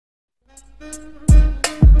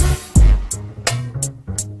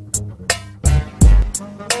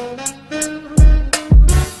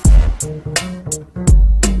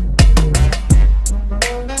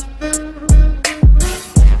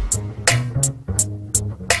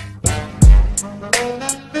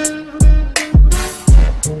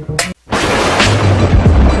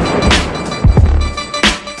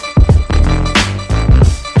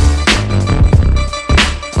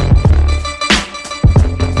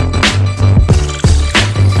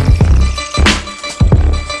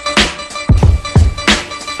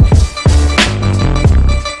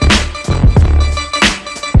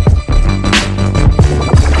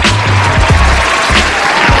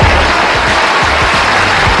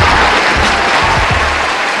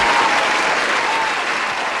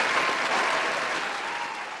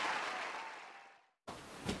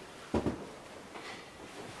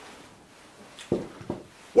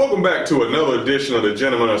Welcome back to another edition of the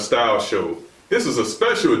Gentleman of Style Show. This is a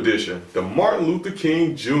special edition, the Martin Luther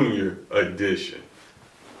King Jr. edition.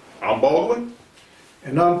 I'm Baldwin.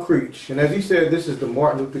 And I'm Creech. And as he said, this is the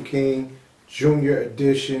Martin Luther King Jr.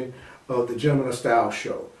 edition of the Gentleman of Style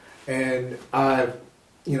Show. And I'm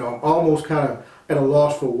almost kind of at a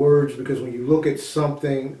loss for words, because when you look at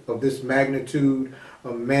something of this magnitude,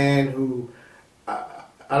 a man who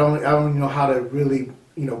I don't even know how to really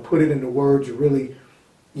put it into words, or really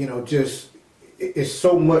just it's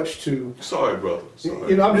so much to. Sorry, brother.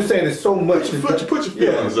 Sorry. I'm just saying it's so much. Put your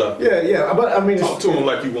feelings out. Yeah. But I mean, talk to him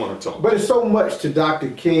like you want to talk. But it's so much to Dr.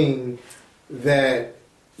 King that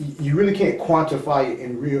you really can't quantify it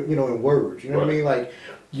in real, in words. You know what I mean? Like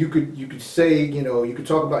you could say, you could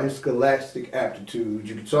talk about his scholastic aptitude.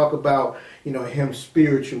 You could talk about, him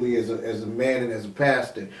spiritually as a man and as a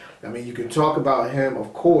pastor. I mean, you could talk about him,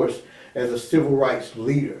 of course, as a civil rights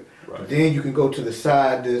leader. Right. Then you can go to the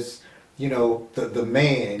side, this, the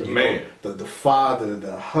man, the father,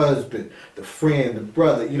 the husband, the friend, the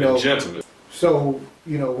brother, the gentleman. So,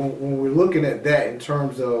 when we're looking at that in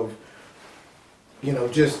terms of,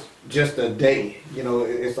 just a day,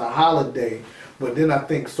 it's a holiday, but then I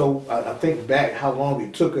think back how long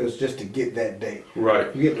it took us just to get that day.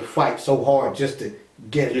 Right. We had to fight so hard just to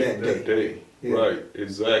get that day. Yeah. Right.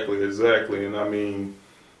 Exactly. And I mean,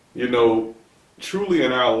 truly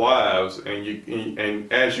in our lives,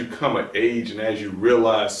 and as you come of age and as you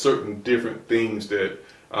realize certain different things that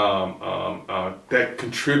that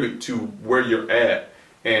contribute to where you're at,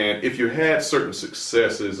 and if you had certain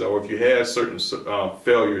successes or if you had certain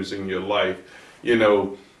failures in your life,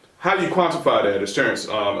 how do you quantify that? As Terrence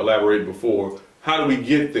elaborated before, how do we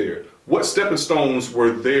get there? What stepping stones were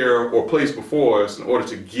there or placed before us in order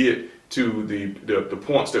to get to the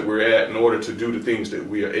points that we're at, in order to do the things that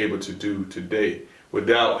we are able to do today,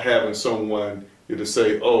 without having someone to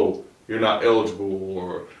say, oh, you're not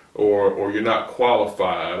eligible, or you're not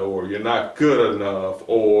qualified, or you're not good enough,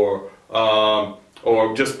 or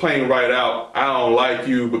just plain right out, I don't like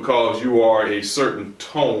you because you are a certain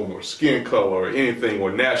tone or skin color or anything,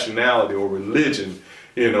 or nationality or religion.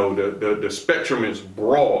 The spectrum is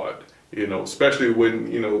broad, especially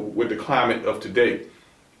when, with the climate of today.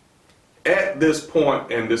 At this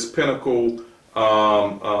point and this pinnacle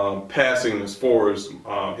passing, as far as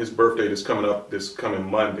his birthday that's coming up this coming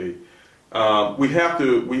Monday, we have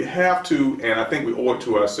to, and I think we owe it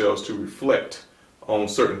to ourselves to reflect on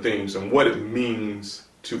certain things and what it means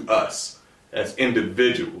to us as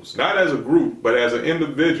individuals, not as a group, but as an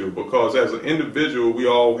individual, because as an individual, we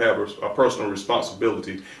all have a personal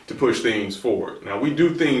responsibility to push things forward. Now, we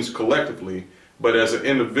do things collectively, but as an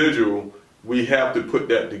individual, we have to put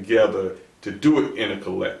that together to do it in a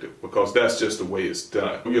collective, because that's just the way it's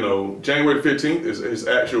done. January 15th is his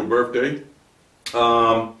actual birthday.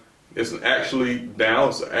 It's an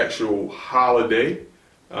actual holiday.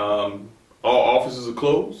 All offices are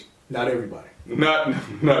closed. Not everybody. Not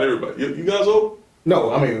everybody. You guys open?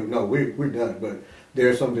 No, I mean, no, we're done, but there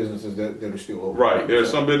are some businesses that are still open. Right. There are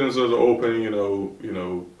some businesses that are open,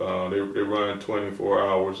 they run 24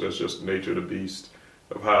 hours. That's just the nature of the beast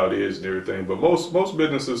of how it is and everything. But most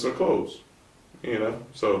businesses are closed,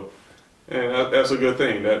 so, and that's a good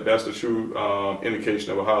thing. That's the true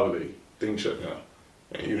indication of a holiday. Things shut down,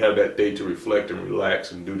 and you have that day to reflect and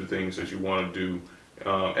relax and do the things that you want to do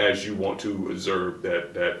as you want to observe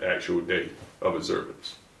that actual day of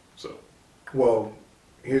observance. So, well,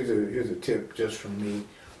 here's a tip just from me.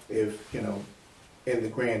 If in the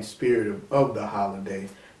grand spirit of the holiday,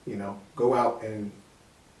 go out and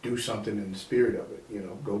do something in the spirit of it.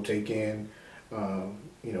 Go take in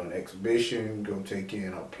an exhibition, go take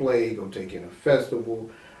in a play, go take in a festival.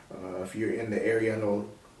 If you're in the area, I know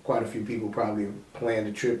quite a few people probably have planned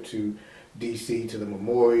a trip to DC to the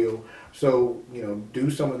memorial. So, you know, do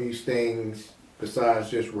some of these things besides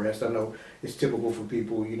just rest. I know it's typical for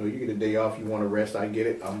people, you know, you get a day off, you want to rest. I get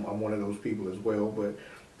it. I'm one of those people as well. But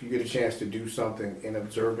if you get a chance to do something in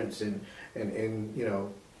observance and you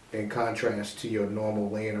know, in contrast to your normal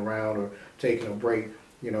laying around or taking a break,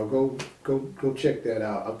 you know, go check that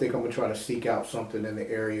out. I think I'm gonna try to seek out something in the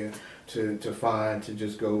area to find, to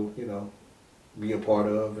just go, you know, be a part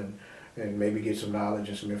of, and maybe get some knowledge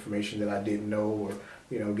and some information that I didn't know, or,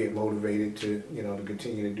 you know, get motivated to, you know, to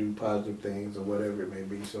continue to do positive things or whatever it may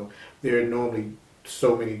be. So there are normally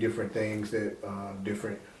so many different things that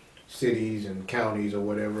different cities and counties or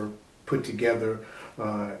whatever put together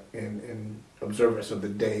in observance of the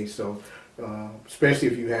day. So especially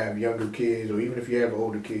if you have younger kids, or even if you have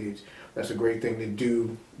older kids, that's a great thing to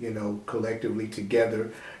do, you know, collectively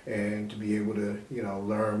together, and to be able to, you know,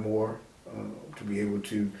 learn more, to be able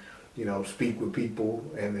to, you know, speak with people.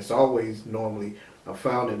 And it's always normally, I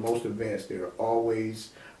found in most events, there are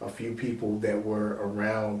always a few people that were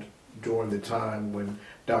around during the time when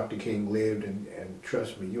Dr. King lived, and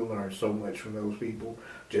trust me, you'll learn so much from those people,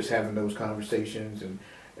 just having those conversations and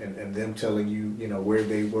them telling you, you know, where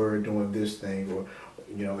they were doing this thing, or,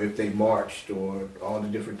 you know, if they marched, or all the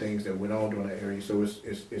different things that went on during that area. So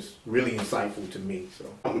it's really insightful to me. So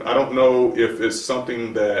I don't know if it's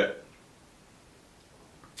something that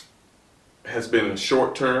has been in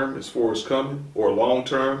short term as far as coming, or long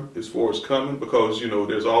term as far as coming, because, you know,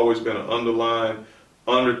 there's always been an underlying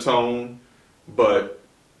undertone. But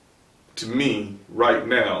to me right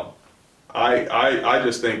now, I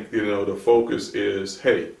just think, you know, the focus is,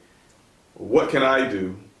 hey, what can I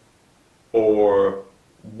do, or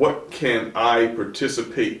what can I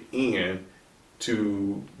participate in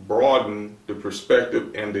to broaden the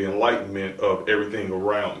perspective and the enlightenment of everything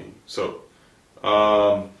around me. So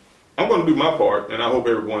I'm going to do my part, and I hope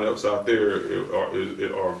everyone else out there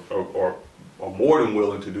are more than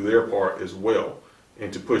willing to do their part as well,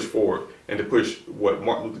 and to push forward, and to push what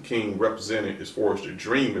Martin Luther King represented as far as the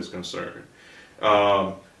dream is concerned.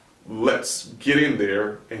 Let's get in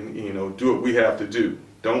there and, you know, do what we have to do.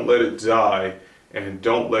 Don't let it die, and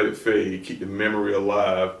don't let it fade. Keep the memory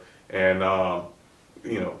alive, and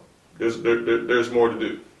you know, there's more to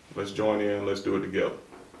do. Let's join in. Let's do it together.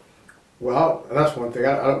 Well, that's one thing.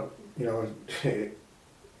 I you know,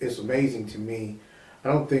 it's amazing to me. I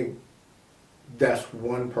don't think that's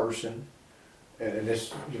one person, and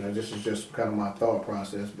this, you know, this is just kind of my thought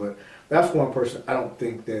process, but that's one person I don't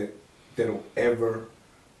think that'll ever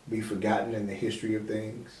be forgotten in the history of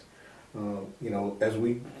things. You know, as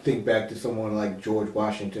we think back to someone like George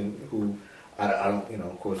Washington, who I don't, you know,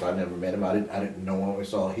 of course I never met him. I didn't know him.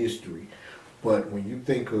 It's all history. But when you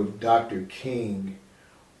think of Dr. King,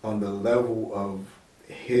 on the level of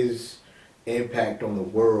his impact on the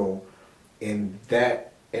world, in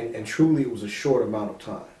that, and truly it was a short amount of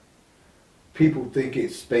time. People think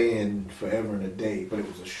it spanned forever and a day, but it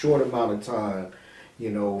was a short amount of time, you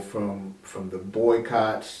know, from the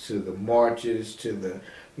boycotts to the marches to the,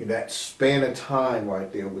 you know, that span of time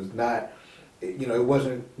right there was not, you know, it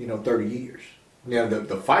wasn't, you know, 30 years. Now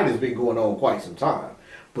the fight has been going on quite some time,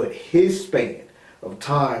 but his span of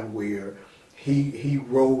time where he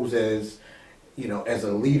rose as, you know, as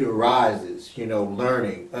a leader rises, you know,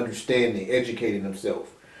 learning, understanding, educating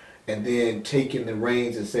himself, and then taking the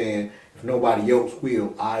reins and saying, if nobody else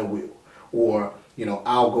will, I will. Or, you know,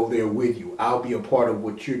 I'll go there with you. I'll be a part of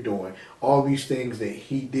what you're doing. All these things that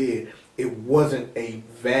he did, it wasn't a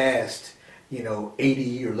vast, you know,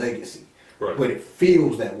 80-year legacy. Right. But it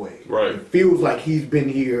feels that way. Right. It feels like he's been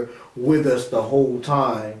here with us the whole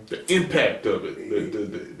time. The impact of it,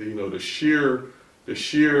 the you know, the sheer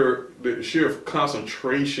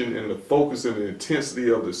concentration and the focus and the intensity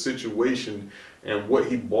of the situation and what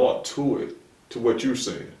he brought to it, to what you're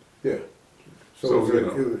saying. Yeah. So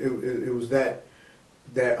it was that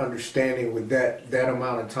understanding with that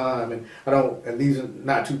amount of time, and these are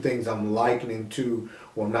not two things I'm likening to,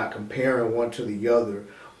 or I'm not comparing one to the other,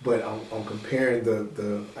 but I'm comparing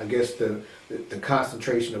the I guess the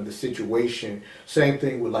concentration of the situation. Same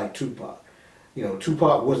thing with like Tupac. You know,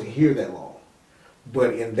 Tupac wasn't here that long,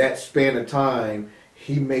 but in that span of time,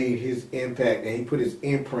 he made his impact and he put his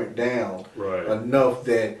imprint down enough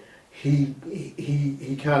that he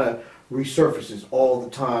kind of resurfaces all the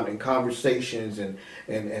time in conversations and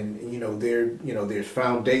you know, there's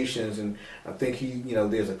foundations, and I think you know,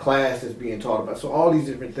 there's a class that's being taught about, so all these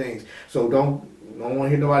different things. So don't want to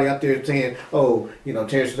hear nobody out there saying, oh, you know,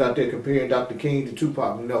 Terrence is out there comparing Dr. King to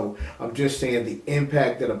Tupac. No, I'm just saying the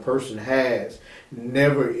impact that a person has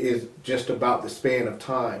never is just about the span of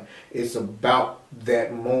time. It's about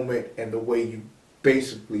that moment and the way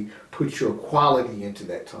basically put your quality into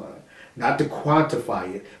that time. Not to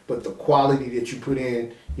quantify it, but the quality that you put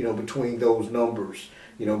in, you know, between those numbers.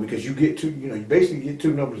 You know, because you get two, you know, you basically get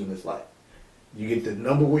two numbers in this life. You get the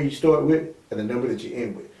number where you start with and the number that you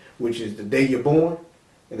end with, which is the day you're born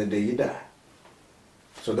and the day you die.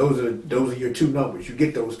 So those are your two numbers. You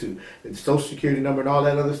get those two. The Social Security number and all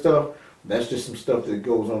that other stuff, that's just some stuff that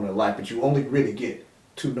goes on in life, but you only really get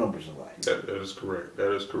two numbers in life. That is correct.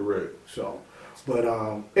 That is correct. So, but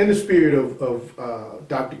in the spirit of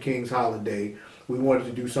Dr. King's holiday, we wanted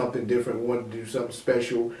to do something different. We wanted to do something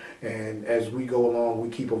special. And as we go along, we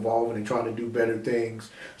keep evolving and trying to do better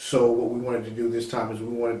things. So what we wanted to do this time is we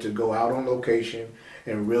wanted to go out on location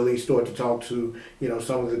and really start to talk to, you know,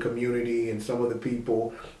 some of the community and some of the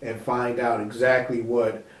people and find out exactly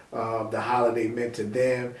what the holiday meant to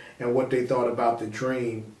them and what they thought about the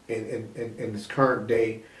dream in this current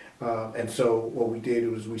day. And so what we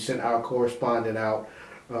did was we sent our correspondent out,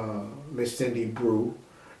 Miss Cindy Brew,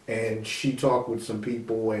 and she talked with some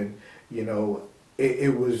people, and you know,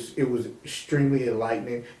 it was extremely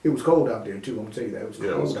enlightening. It was cold out there too. I'm gonna tell you that it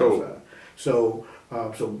was cold outside. So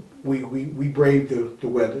we braved the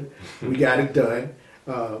weather. We got it done.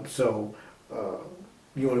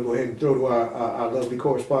 You want to go ahead and throw to our lovely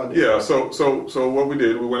correspondent? Yeah. So what we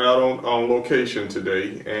did, we went out on location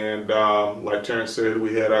today, and like Terrence said,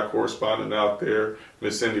 we had our correspondent out there,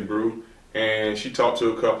 Miss Cindy Brew. And she talked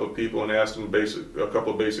to a couple of people and asked them a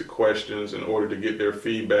couple of basic questions in order to get their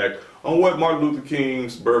feedback on what Martin Luther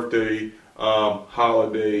King's birthday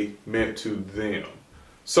holiday meant to them.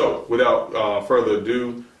 So, without further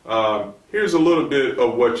ado, here's a little bit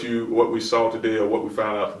of what we saw today, or what we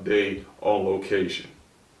found out today on location.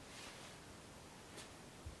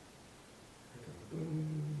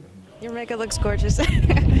 Your makeup looks gorgeous.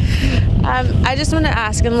 I just want to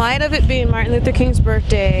ask, in light of it being Martin Luther King's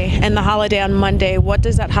birthday and the holiday on Monday, what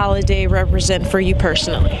does that holiday represent for you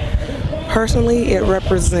personally? Personally, it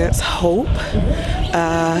represents hope.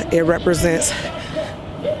 It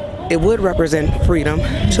would represent freedom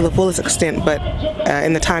to the fullest extent, but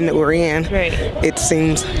in the time that we're in, right, it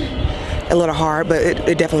seems a little hard, but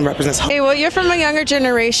it definitely represents hope. Hey, well, you're from a younger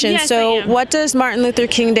generation, yes, so what does Martin Luther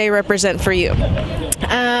King Day represent for you?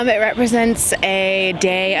 It represents a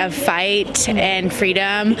day of fight and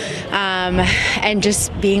freedom, and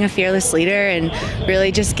just being a fearless leader, and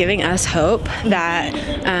really just giving us hope that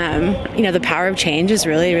you know, the power of change is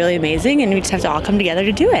really, really amazing, and we just have to all come together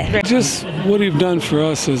to do it. Just what he's done for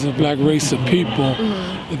us as a black race of people,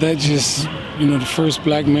 that just, you know, the first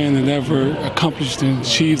black man that ever accomplished and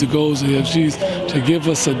achieved the goals that he achieved, to give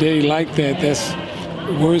us a day like that, that's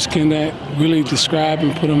words cannot really describe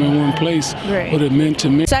and put them in one place, right, what it meant to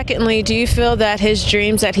me. Secondly, do you feel that his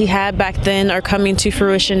dreams that he had back then are coming to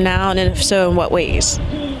fruition now, and if so, in what ways?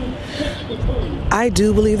 I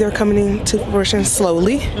do believe they're coming to fruition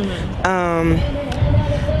slowly.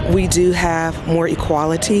 We do have more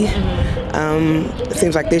equality. It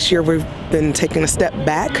seems like this year we've been taking a step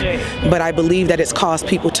back, but I believe that it's caused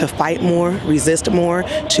people to fight more, resist more,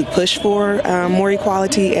 to push for more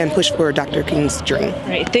equality and push for Dr. King's dream.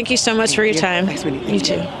 Great. Thank you so much for your time. Thanks, you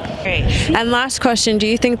too. Great. And last question, do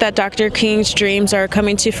you think that Dr. King's dreams are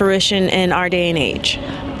coming to fruition in our day and age?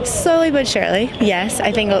 Slowly but surely, yes.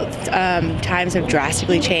 I think times have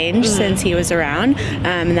drastically changed since he was around,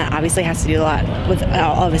 and that obviously has to do a lot with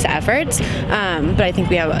all of his efforts. But I think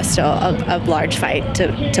we have still a large fight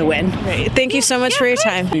to win. Great. Thank you so much for your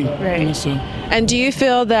time. Right. And do you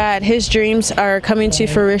feel that his dreams are coming to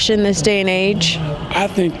fruition this day and age? I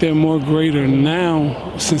think they're more greater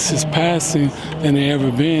now since his passing than they ever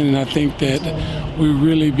been, and I think that we're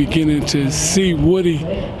really beginning to see what he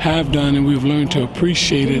have done, and we've learned to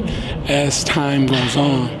appreciate it as time goes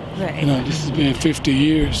on. Right. You know, this has been 50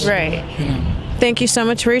 years. Right. You know. Thank you so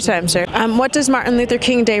much for your time, sir. What does Martin Luther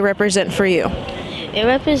King Day represent for you? It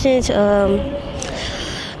represents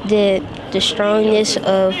the strongness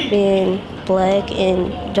of being black,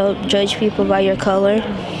 and don't judge people by your color.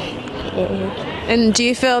 And do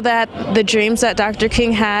you feel that the dreams that Dr.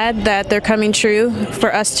 King had, that they're coming true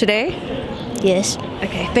for us today? Yes.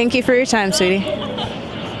 Okay, thank you for your time, sweetie.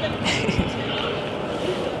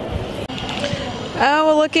 Oh,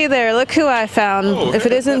 well, looky there. Look who I found. Oh, if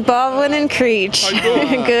it isn't Baldwin and Creech. How you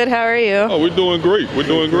doing? Good, how are you? Oh, we're doing great. We're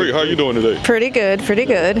doing great. How are you doing today? Pretty good, pretty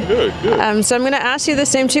good. Good, good. So I'm going to ask you the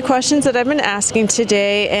same two questions that I've been asking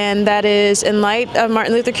today, and that is, in light of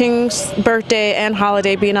Martin Luther King's birthday and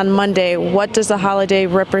holiday being on Monday, what does the holiday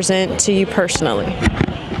represent to you personally?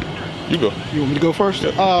 You go. You want me to go first?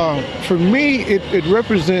 Yeah. For me, it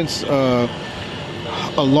represents a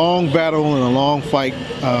long battle and a long fight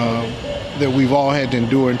that we've all had to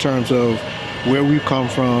endure in terms of where we've come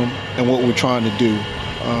from and what we're trying to do.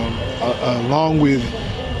 Along with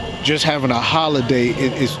just having a holiday,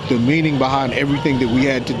 it's the meaning behind everything that we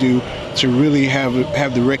had to do to really have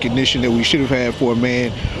the recognition that we should have had for a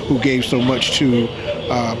man who gave so much to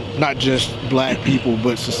not just black people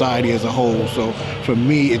but society as a whole. So for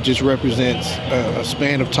me, it just represents a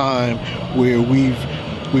span of time where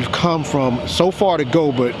we've come from so far to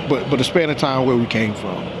go, but a span of time where we came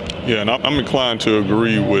from. Yeah, and I'm inclined to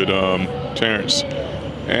agree with Terrence.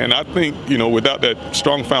 And I think, without that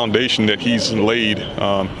strong foundation that he's laid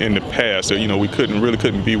in the past, that, we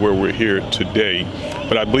couldn't be where we're here today.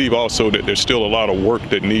 But I believe also that there's still a lot of work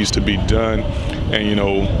that needs to be done. And,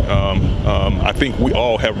 I think we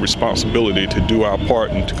all have a responsibility to do our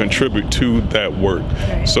part and to contribute to that work.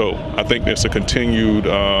 So I think it's a continued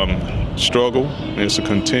struggle. It's a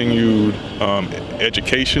continued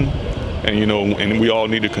education. And, and we all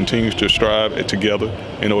need to continue to strive together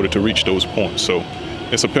in order to reach those points. So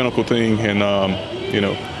it's a pinnacle thing, and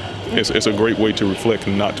it's a great way to reflect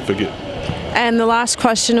and not to forget. And the last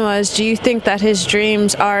question was, do you think that his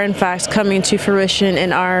dreams are in fact coming to fruition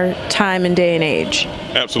in our time and day and age?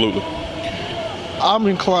 Absolutely. I'm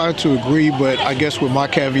inclined to agree, but I guess what my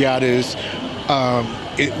caveat is,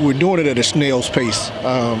 we're doing it at a snail's pace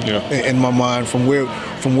in my mind, from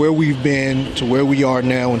where we've been to where we are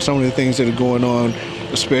now, and some of the things that are going on,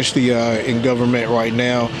 especially in government right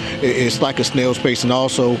now. It's like a snail's pace, and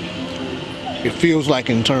also it feels like,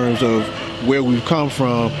 in terms of where we've come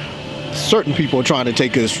from, certain people are trying to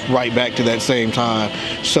take us right back to that same time.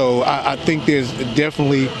 So I think there's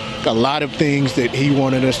definitely a lot of things that he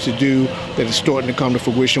wanted us to do that is starting to come to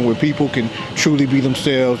fruition, where people can truly be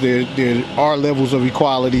themselves. There are levels of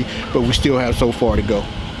equality, but we still have so far to go.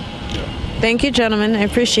 Thank you, gentlemen. I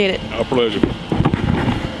appreciate it. Our pleasure.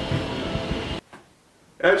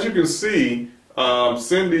 As you can see,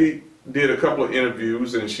 Cindy did a couple of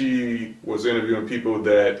interviews, and she was interviewing people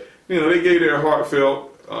that, they gave their heartfelt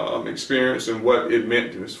experience and what it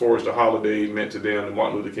meant as far as the holiday meant to them, the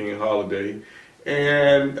Martin Luther King holiday.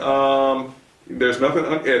 And there's nothing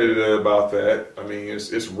unedited about that. I mean,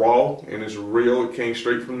 it's raw and it's real. It came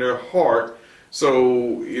straight from their heart. So,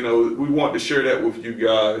 we want to share that with you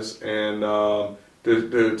guys, and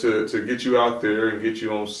to get you out there and get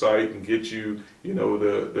you on site and get you,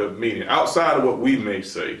 the meaning outside of what we may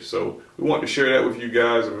say. So we want to share that with you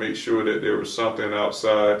guys and make sure that there was something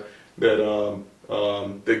outside that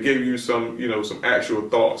that gave you some, some actual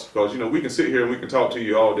thoughts. Because, we can sit here and we can talk to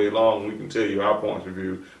you all day long and we can tell you our points of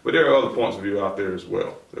view, but there are other points of view out there as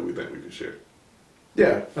well that we think we can share.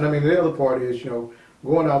 Yeah, and I mean, the other part is,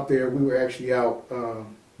 going out there, we were actually out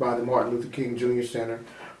by the Martin Luther King Jr. Center.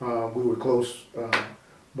 We were close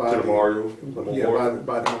by the memorial. Yeah,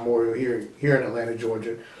 by the memorial here in Atlanta,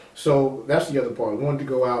 Georgia. So that's the other part. We wanted to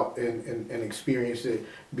go out and experience it,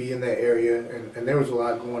 be in that area, and there was a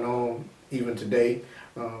lot going on even today.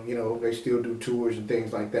 They still do tours and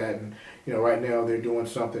things like that, and right now they're doing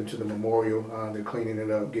something to the memorial. They're cleaning it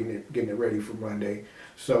up, getting it ready for Monday.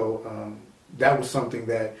 So that was something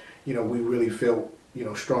that we really felt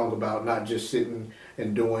strong about, not just sitting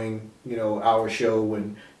and doing our show,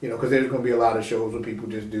 and because there's going to be a lot of shows where people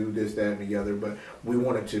just do this, that, and the other, but we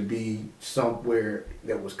wanted to be somewhere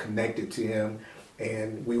that was connected to him,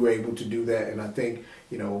 and we were able to do that. And I think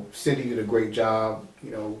Cindy did a great job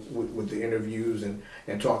with the interviews and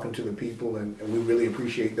talking to the people, and we really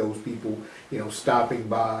appreciate those people stopping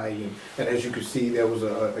by, and as you could see, there was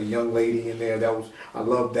a young lady in there I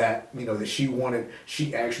love that that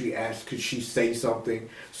she actually asked, could she say something.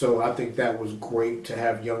 So I think that was great to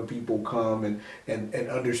have young people come and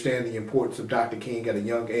understand the importance of Dr. King at a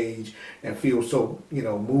young age and feel so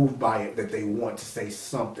moved by it that they want to say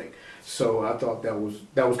something. So I thought that was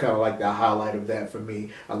kind of like the highlight of that for me.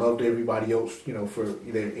 I loved everybody else, for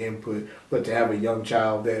their input, but to have a young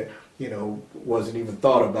child that, wasn't even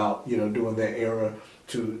thought about, during that era,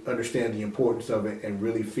 to understand the importance of it and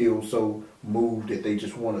really feel so moved that they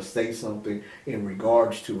just want to say something in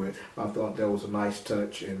regards to it. I thought that was a nice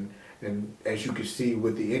touch, and as you can see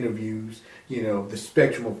with the interviews, the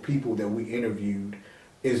spectrum of people that we interviewed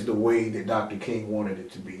is the way that Dr. King wanted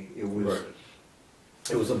it to be. It was. Right.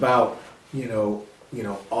 It was about,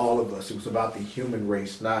 all of us. It was about the human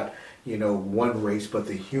race, not, one race, but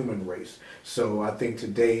the human race. So I think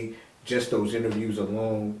today, just those interviews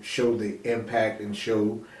alone show the impact and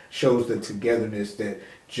shows the togetherness that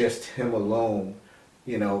just him alone,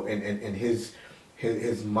 and his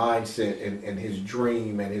mindset and his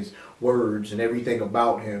dream and his words and everything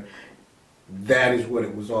about him. That is what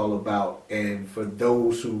it was all about. And for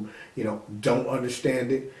those who, don't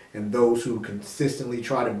understand it, and those who consistently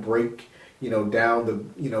try to break, down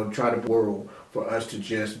the, trying to world for us to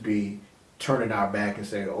just be turning our back and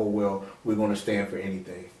saying, oh, well, we're going to stand for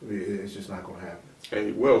anything. It's just not going to happen.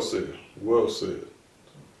 Hey, well said. Well said.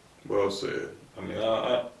 Well said. I mean,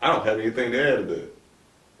 I don't have anything to add to that.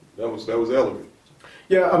 That was elegant.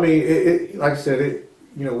 Yeah, I mean, like I said,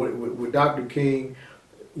 with Dr. King,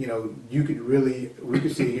 we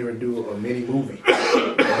could sit here and do a mini movie.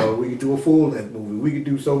 We could do a full-length movie. We could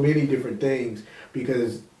do so many different things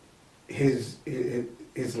because his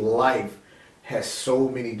life has so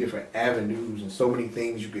many different avenues and so many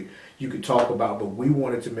things you could talk about. But we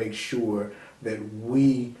wanted to make sure that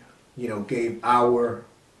we, gave our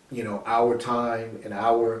time and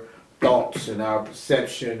our thoughts and our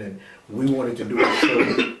perception, and we wanted to do a show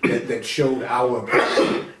that showed our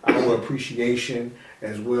appreciation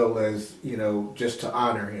as well as just to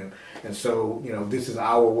honor him. And so this is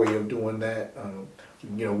our way of doing that.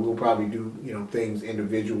 We'll probably do things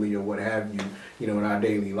individually or what have you in our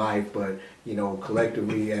daily life, but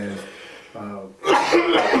collectively as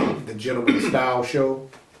the Gentleman Style Show,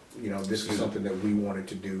 this is something that we wanted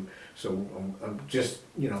to do. So I'm just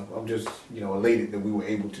elated that we were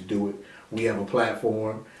able to do it. We have a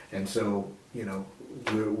platform, and so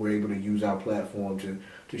we're able to use our platform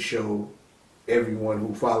to show everyone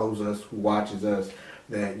who follows us, who watches us,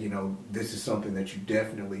 that this is something that you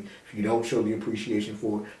definitely, if you don't show the appreciation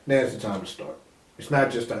for, now's the time to start. It's not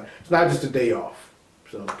just a day off.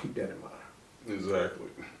 So keep that in mind. Exactly.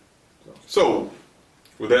 So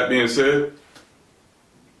with that being said,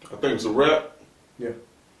 I think it's a wrap. Yeah.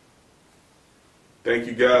 Thank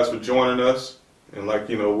you guys for joining us. And like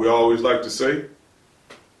we always like to say,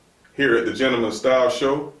 here at the Gentleman Style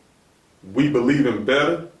Show, we believe in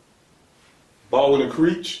better. Baldwin and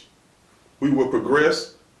Creech, we will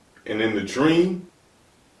progress. And in the dream,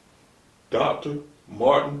 Dr.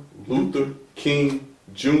 Martin Luther King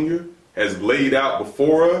Jr. has laid out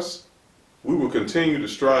before us, we will continue to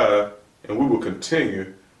strive, and we will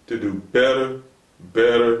continue to do better,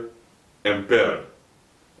 better, and better.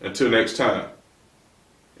 Until next time.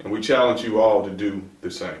 And we challenge you all to do the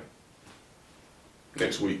same.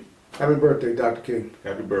 Next week. Happy birthday, Dr. King.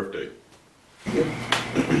 Happy birthday. Yes,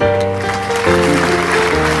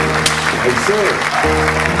 sir.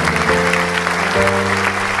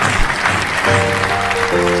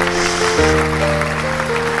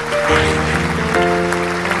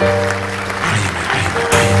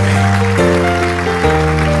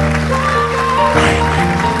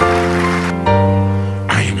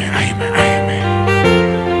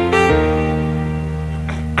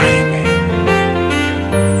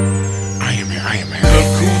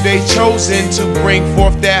 Chosen to bring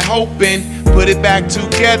forth that hope and put it back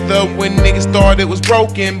together when niggas thought it was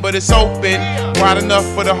broken, but it's open wide enough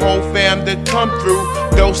for the whole fam to come through.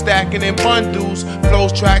 Dough stacking in bundles,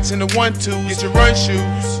 flows, tracks in the 1-2. Get your run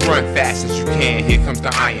shoes, run fast as you can. Here comes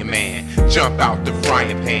the Iron Man. Jump out the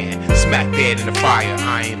frying pan, smack dead in the fire.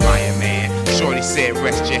 I ain't lying, man. Shorty said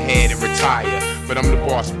rest your head and retire, but I'm the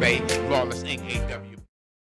boss, babe. Lawless Inc. AW.